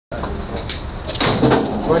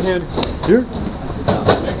Right hand here.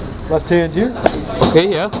 Left hand here. Okay,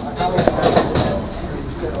 yeah.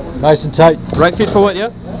 Nice and tight. Right foot forward,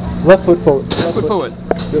 yeah? Left foot forward. Left foot forward.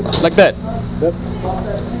 Good. Like that. Yep.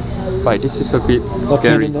 Right, this is a bit Left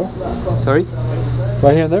scary. hand in there. Sorry?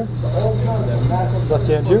 Right hand there. Left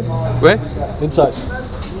hand here. Where? Inside.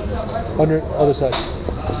 Under other side.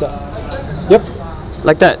 Like that. Yep.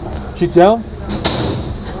 Like that. Cheek down.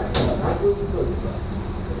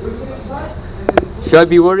 Should I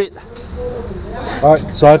be worried?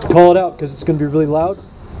 Alright, so I have to call it out because it's going to be really loud.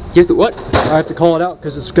 You have to what? I have to call it out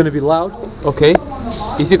because it's going to be loud. Okay.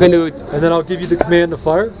 Is it going to... And then I'll give you the command to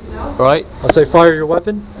fire. Alright. I'll say fire your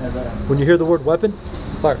weapon. When you hear the word weapon,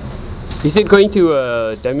 fire. Is it going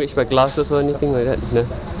to damage my glasses or anything like that? No?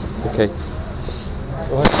 Okay.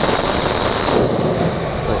 Go ahead.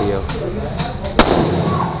 Bloody hell.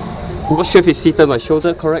 I'm not sure if it's seated on my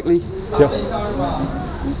shoulder correctly. Yes.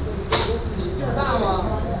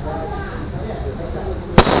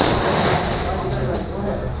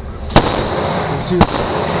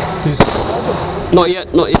 Not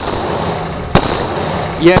yet, not yet.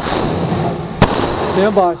 Yeah.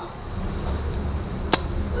 Stand by.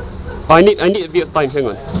 I need a bit of time, hang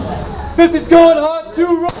on. 50's going hot, 2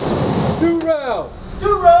 rounds. 2 rounds.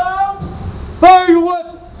 2 rounds. Fire your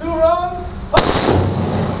weapon. 2 rounds.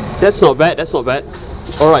 That's not bad, that's not bad.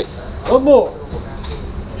 Alright. One more.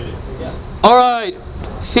 Alright.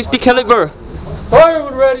 50 caliber. Fire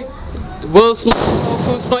when ready. World's most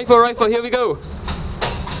powerful sniper rifle, here we go.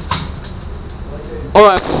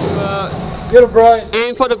 Alright. Get him, Brian.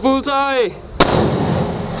 Aim for the bullseye.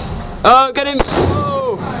 Get him.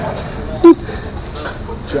 Oh.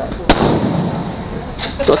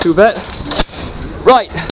 Not too bad. Right.